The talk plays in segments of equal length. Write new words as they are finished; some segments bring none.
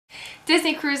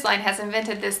Disney Cruise Line has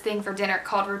invented this thing for dinner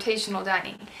called rotational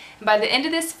dining. And by the end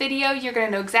of this video, you're going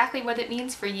to know exactly what it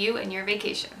means for you and your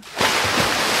vacation.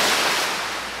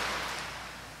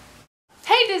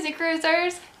 Hey Disney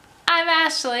Cruisers! I'm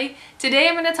Ashley. Today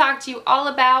I'm going to talk to you all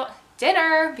about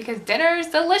dinner because dinner is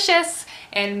delicious,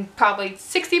 and probably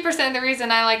 60% of the reason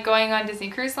I like going on Disney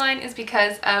Cruise Line is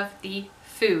because of the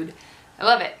food. I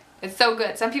love it. It's so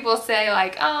good. Some people say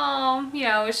like, oh, you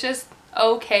know, it's just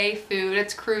okay food,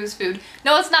 it's cruise food.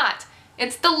 No, it's not.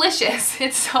 It's delicious.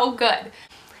 It's so good.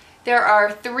 There are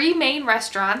 3 main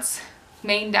restaurants,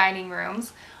 main dining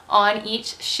rooms on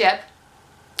each ship,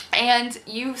 and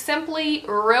you simply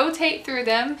rotate through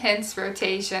them, hence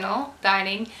rotational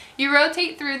dining. You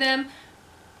rotate through them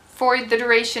for the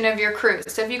duration of your cruise.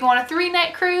 So if you go on a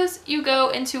 3-night cruise, you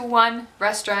go into 1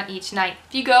 restaurant each night.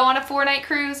 If you go on a 4-night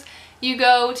cruise, you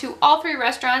go to all 3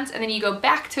 restaurants and then you go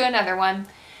back to another one.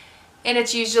 And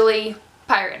it's usually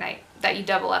Pirate Night that you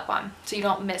double up on, so you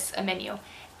don't miss a menu.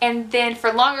 And then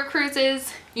for longer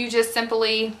cruises, you just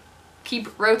simply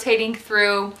keep rotating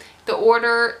through. The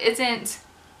order isn't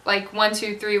like 1,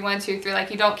 2, 3, 1, 2, 3, like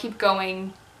you don't keep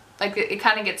going, like it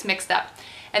kind of gets mixed up.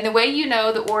 And the way you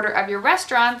know the order of your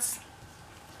restaurants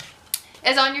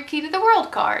is on your Key to the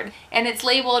World card. And it's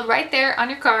labeled right there on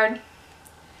your card.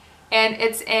 And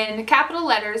it's in capital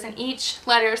letters, and each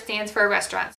letter stands for a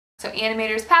restaurant. So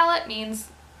Animator's Palette means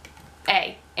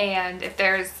A, and if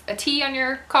there's a T on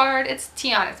your card, it's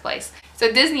Tiana's Place.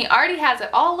 So Disney already has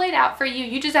it all laid out for you.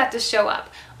 You just have to show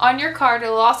up. On your card,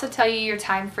 it'll also tell you your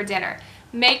time for dinner.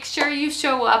 Make sure you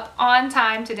show up on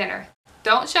time to dinner.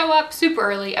 Don't show up super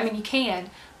early. I mean, you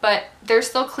can, but they're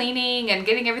still cleaning and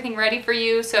getting everything ready for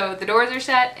you, so the doors are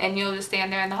shut and you'll just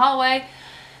stand there in the hallway.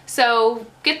 So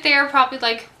get there probably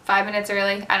like 5 minutes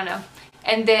early. I don't know.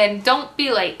 And then don't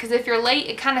be late, because if you're late,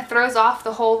 it kind of throws off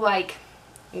the whole like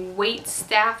wait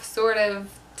staff sort of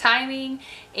timing.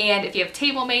 And if you have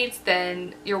table mates,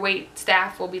 then your wait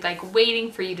staff will be like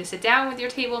waiting for you to sit down with your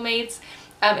table mates.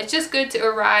 It's just good to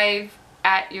arrive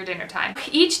at your dinner time.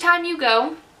 Each time you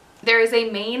go, there is a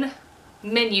main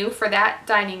menu for that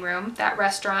dining room, that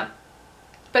restaurant.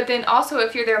 But then also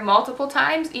if you're there multiple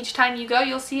times, each time you go,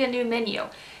 you'll see a new menu.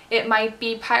 It might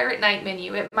be Pirate Night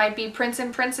menu, it might be Prince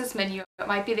and Princess menu, it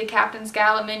might be the Captain's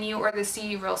Gala menu or the See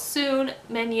You Real Soon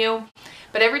menu.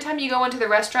 But every time you go into the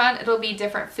restaurant, it'll be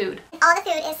different food. All the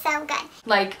food is so good.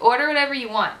 Like, order whatever you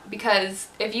want, because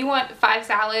if you want 5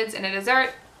 salads and a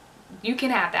dessert, you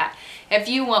can have that. If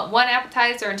you want 1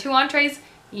 appetizer and 2 entrees,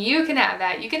 you can have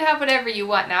that. You can have whatever you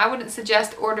want. Now, I wouldn't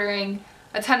suggest ordering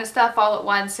a ton of stuff all at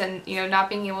once and, you know, not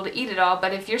being able to eat it all,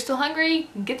 but if you're still hungry,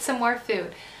 get some more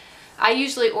food. I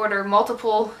usually order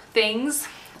multiple things,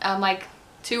 like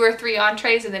 2 or 3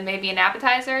 entrees and then maybe an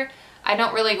appetizer. I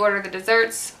don't really order the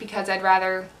desserts because I'd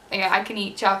rather, you know, I can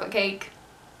eat chocolate cake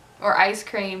or ice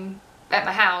cream at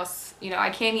my house. You know, I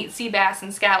can't eat sea bass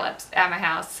and scallops at my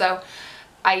house, so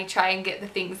I try and get the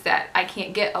things that I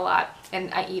can't get a lot,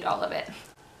 and I eat all of it.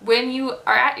 When you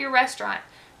are at your restaurant,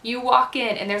 you walk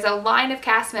in and there's a line of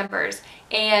cast members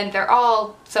and they're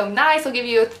all so nice. They'll give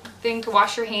you a thing to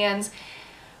wash your hands.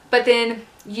 But then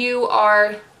you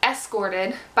are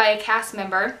escorted by a cast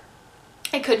member.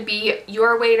 It could be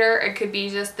your waiter, it could be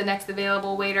just the next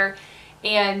available waiter,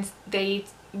 and they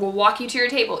will walk you to your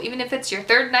table. Even if it's your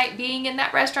 3rd night being in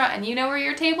that restaurant and you know where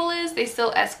your table is, they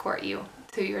still escort you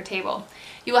to your table.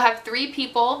 You will have 3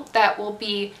 people that will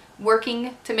be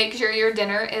working to make sure your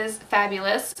dinner is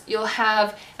fabulous. You'll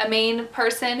have a main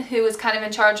person who is kind of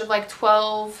in charge of like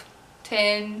 12,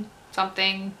 10,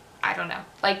 something, I don't know,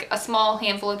 like a small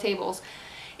handful of tables.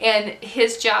 And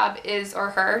his job is, or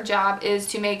her job is,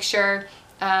 to make sure,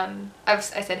 I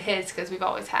said his because we've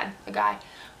always had a guy,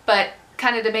 but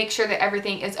kind of to make sure that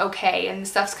everything is okay and the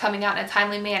stuff's coming out in a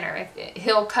timely manner. If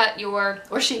he'll cut your,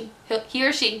 or she, he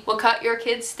or she will cut your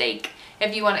kid's steak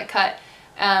if you want it cut.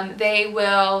 They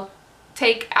will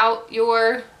take out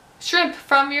your shrimp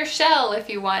from your shell if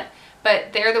you want,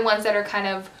 but they're the ones that are kind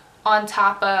of on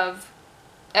top of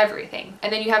everything.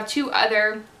 And then you have 2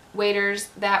 other waiters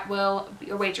that will,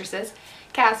 or waitresses,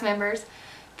 cast members,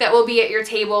 that will be at your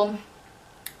table.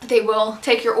 They will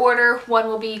take your order. One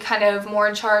will be kind of more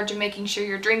in charge of making sure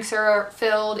your drinks are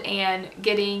filled and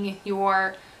getting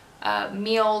your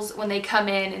meals when they come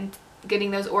in and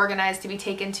getting those organized to be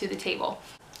taken to the table.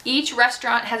 Each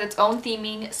restaurant has its own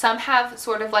theming. Some have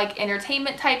sort of like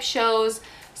entertainment type shows,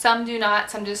 some do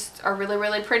not. Some just are really,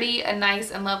 really pretty and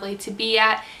nice and lovely to be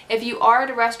at. If you are at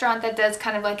a restaurant that does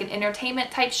kind of like an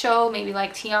entertainment type show, maybe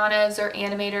like Tiana's or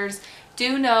Animators,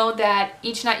 do know that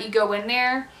each night you go in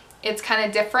there, it's kind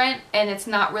of different and it's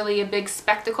not really a big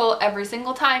spectacle every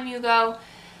single time you go.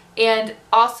 And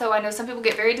also, I know some people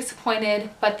get very disappointed,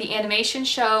 but the animation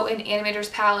show in Animator's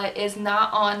Palette is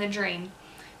not on the Dream.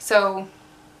 So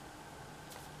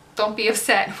don't be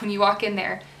upset when you walk in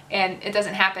there and it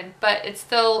doesn't happen. But it's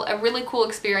still a really cool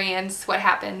experience what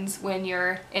happens when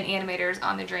you're in Animators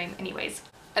on the Dream anyways.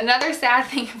 Another sad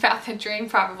thing about the Dream,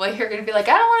 probably, you're going to be like,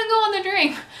 I don't want to go on the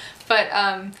Dream.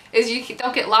 But is you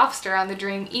don't get lobster on the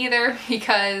Dream either,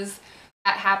 because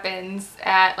that happens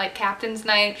at like Captain's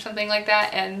Night or something like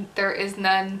that, and there is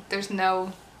none, there's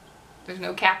no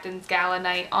Captain's Gala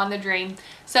night on the Dream,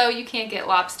 so you can't get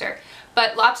lobster.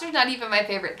 But lobster's not even my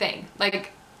favorite thing.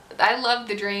 Like, I love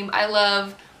the Dream, I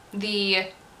love the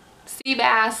sea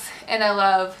bass, and I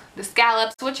love the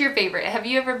scallops. What's your favorite? Have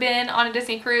you ever been on a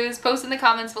Disney cruise? Post in the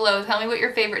comments below, tell me what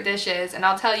your favorite dish is, and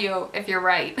I'll tell you if you're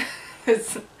right,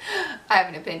 because I have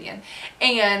an opinion.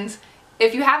 And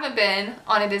if you haven't been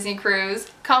on a Disney cruise,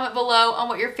 comment below on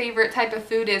what your favorite type of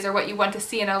food is or what you want to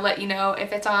see, and I'll let you know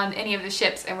if it's on any of the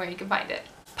ships and where you can find it.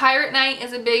 Pirate night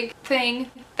is a big thing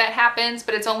that happens,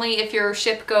 but it's only if your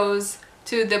ship goes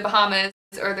to the Bahamas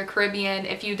or the Caribbean.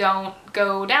 If you don't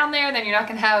go down there, then you're not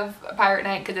going to have a pirate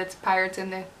night because it's Pirates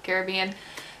in the Caribbean.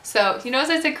 So, you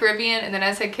notice I said Caribbean and then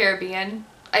I said Caribbean.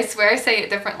 I swear I say it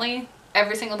differently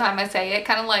every single time I say it,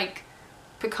 kind of like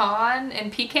pecan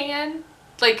and pecan.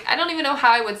 Like, I don't even know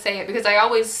how I would say it because I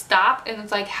always stop and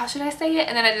it's like, how should I say it?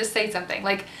 And then I just say something.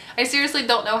 Like, I seriously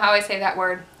don't know how I say that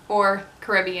word, or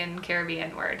Caribbean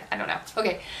word. I don't know.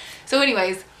 Okay, so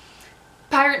anyways,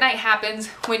 pirate night happens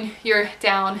when you're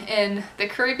down in the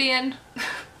Caribbean.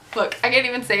 Look, I can't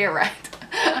even say it right.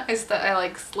 I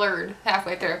like slurred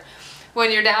halfway through.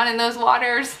 When you're down in those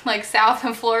waters, like south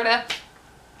of Florida,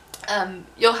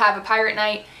 you'll have a pirate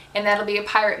night, and that'll be a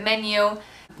pirate menu.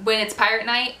 When it's pirate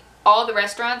night, all the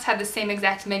restaurants have the same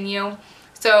exact menu,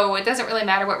 so it doesn't really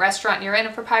matter what restaurant you're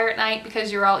in for pirate night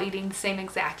because you're all eating the same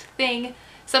exact thing.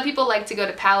 Some people like to go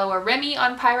to Palo or Remy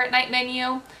on pirate night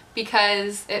menu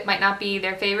because it might not be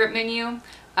their favorite menu,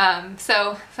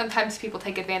 so sometimes people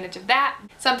take advantage of that.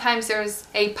 Sometimes there's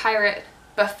a pirate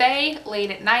buffet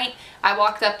late at night. I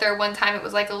walked up there one time, it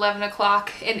was like 11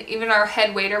 o'clock, and even our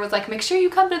head waiter was like, make sure you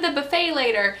come to the buffet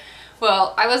later.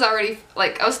 Well, I was already,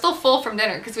 like, I was still full from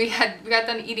dinner because we got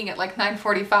done eating at like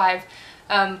 9:45,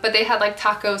 but they had like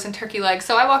tacos and turkey legs,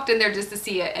 so I walked in there just to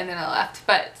see it and then I left.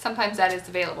 But sometimes that is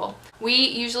available. We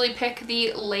usually pick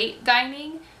the late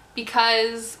dining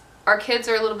because our kids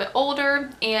are a little bit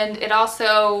older, and it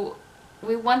also,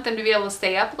 we want them to be able to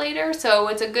stay up later, so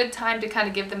it's a good time to kind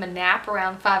of give them a nap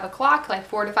around 5 o'clock, like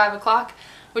 4 to 5 o'clock,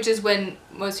 which is when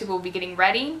most people will be getting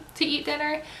ready to eat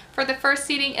dinner for the first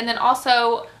seating. And then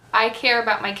also, I care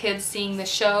about my kids seeing the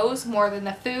shows more than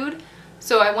the food,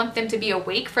 so I want them to be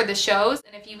awake for the shows.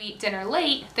 And if you eat dinner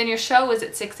late, then your show is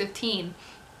at 6:15.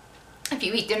 If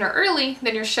you eat dinner early,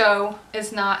 then your show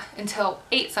is not until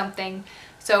 8 something.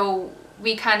 So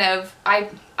we kind of, I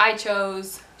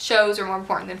chose shows are more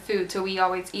important than food, so we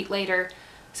always eat later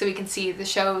so we can see the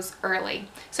shows early.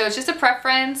 So it's just a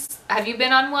preference. Have you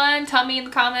been on one? Tell me in the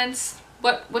comments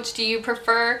which do you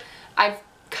prefer. I've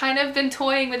kind of been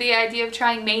toying with the idea of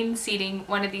trying main seating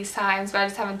one of these times, but I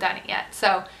just haven't done it yet.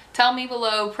 So tell me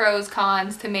below pros,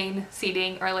 cons to main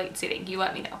seating or late seating. You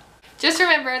let me know. Just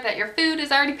remember that your food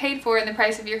is already paid for in the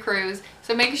price of your cruise,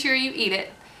 so make sure you eat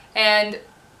it. And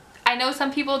I know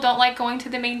some people don't like going to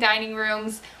the main dining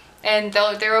rooms, and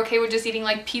they're okay with just eating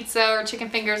like pizza or chicken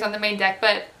fingers on the main deck,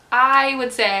 but I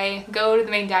would say go to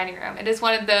the main dining room. It is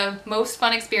one of the most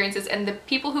fun experiences, and the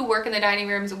people who work in the dining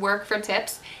rooms work for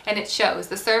tips, and it shows.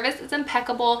 The service is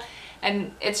impeccable,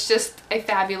 and it's just a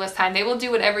fabulous time. They will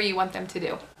do whatever you want them to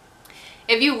do.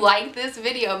 If you like this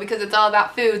video because it's all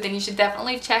about food, then you should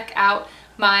definitely check out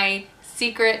my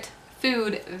secret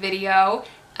food video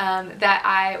that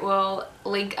I will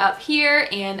link up here,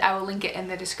 and I will link it in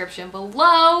the description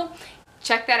below.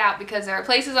 Check that out because there are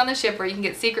places on the ship where you can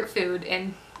get secret food,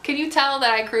 and can you tell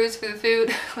that I cruise for the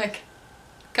food? Like,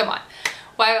 come on.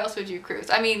 Why else would you cruise?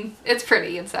 I mean, it's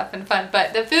pretty and stuff and fun,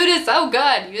 but the food is so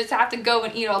good. You just have to go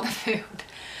and eat all the food.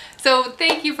 So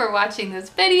thank you for watching this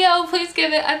video. Please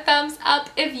give it a thumbs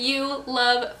up if you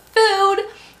love food,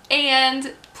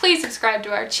 and please subscribe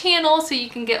to our channel so you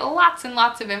can get lots and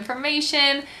lots of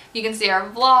information. You can see our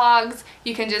vlogs.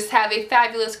 You can just have a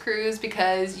fabulous cruise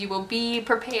because you will be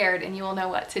prepared and you will know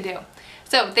what to do.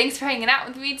 So thanks for hanging out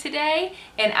with me today,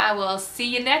 and I will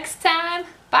see you next time.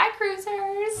 Bye,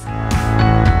 cruisers!